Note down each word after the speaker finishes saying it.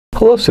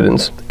Hello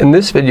students, in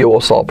this video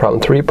we'll solve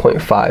problem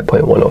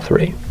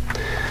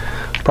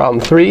 3.5.103. Problem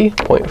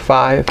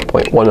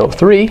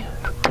 3.5.103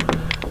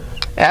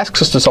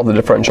 asks us to solve the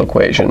differential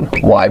equation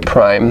y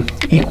prime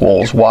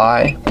equals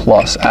y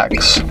plus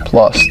x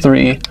plus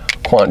 3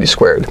 quantity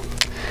squared.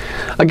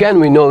 Again,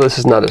 we know this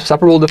is not a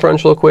separable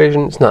differential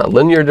equation, it's not a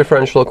linear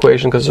differential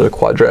equation because there's a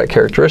quadratic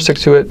characteristic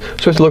to it, so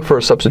we have to look for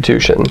a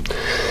substitution.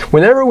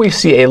 Whenever we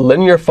see a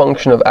linear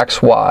function of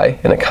xy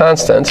and a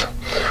constant,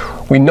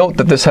 we note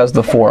that this has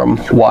the form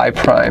y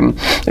prime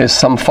is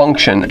some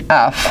function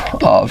f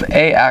of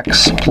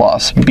ax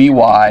plus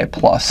by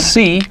plus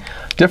c.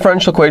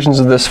 Differential equations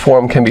of this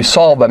form can be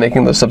solved by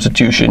making the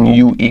substitution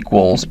u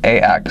equals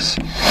ax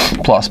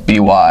plus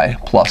by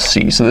plus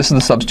c. So this is the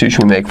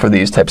substitution we make for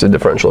these types of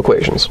differential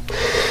equations.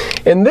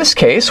 In this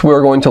case,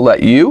 we're going to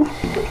let u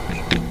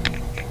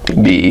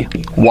be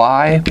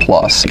y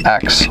plus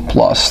x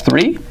plus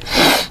 3.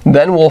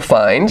 Then we'll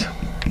find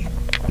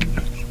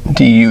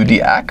du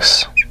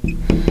dx.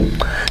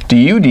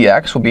 Du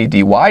dx will be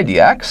dy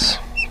dx,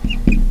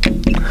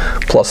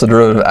 plus the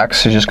derivative of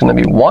x is just going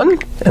to be 1,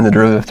 and the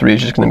derivative of 3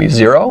 is just going to be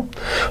 0.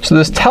 So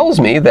this tells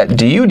me that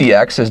du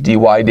dx is dy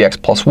dx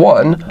plus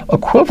 1.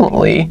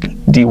 Equivalently,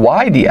 dy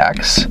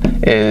dx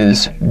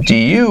is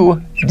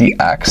du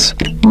dx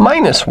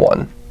minus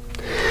 1.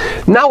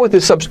 Now with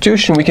this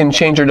substitution, we can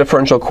change our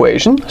differential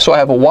equation. So I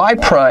have a y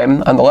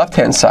prime on the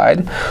left-hand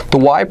side. The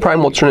y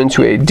prime will turn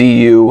into a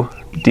du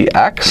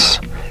dx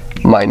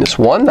minus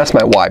 1. That's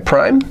my y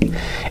prime.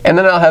 And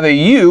then I'll have a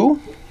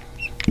u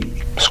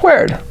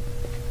squared.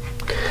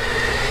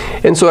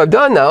 And so what I've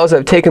done now is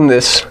I've taken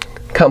this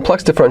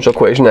complex differential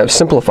equation and I've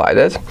simplified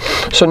it.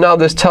 So now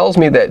this tells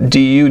me that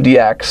du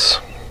dx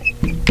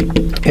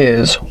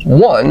is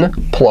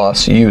 1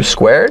 plus u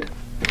squared,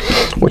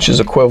 which is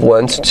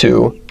equivalent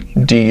to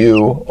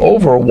du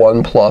over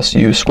 1 plus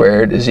u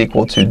squared is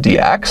equal to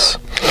dx.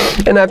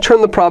 And I've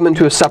turned the problem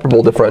into a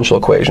separable differential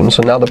equation.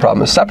 So now the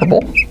problem is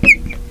separable.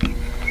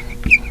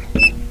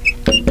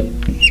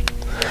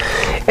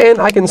 And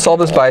I can solve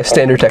this by a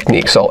standard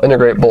technique. So I'll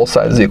integrate both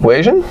sides of the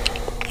equation.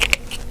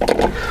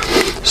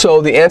 So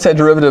the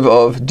antiderivative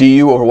of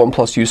du over 1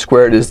 plus u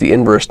squared is the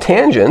inverse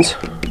tangent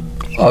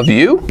of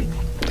u.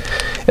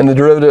 And the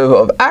derivative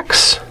of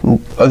x,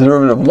 the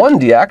derivative of 1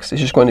 dx, is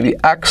just going to be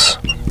x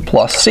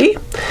plus c.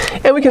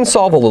 And we can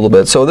solve a little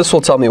bit. So this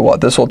will tell me what?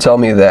 This will tell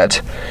me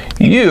that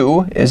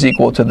u is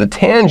equal to the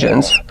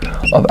tangent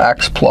of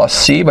x plus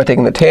c by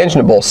taking the tangent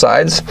of both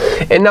sides.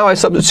 And now I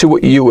substitute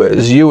what u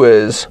is. U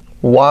is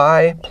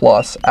y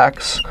plus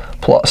x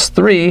plus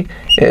 3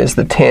 is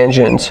the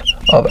tangent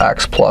of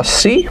x plus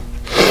c,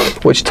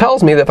 which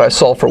tells me that if I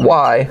solve for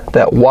y,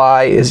 that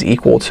y is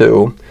equal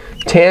to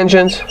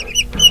tangent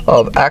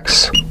of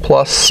x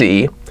plus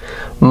c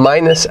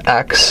minus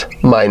x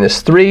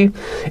minus 3.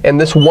 And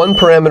this one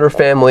parameter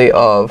family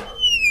of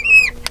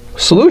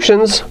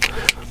solutions,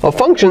 of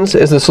functions,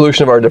 is the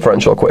solution of our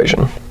differential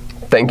equation.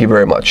 Thank you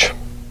very much.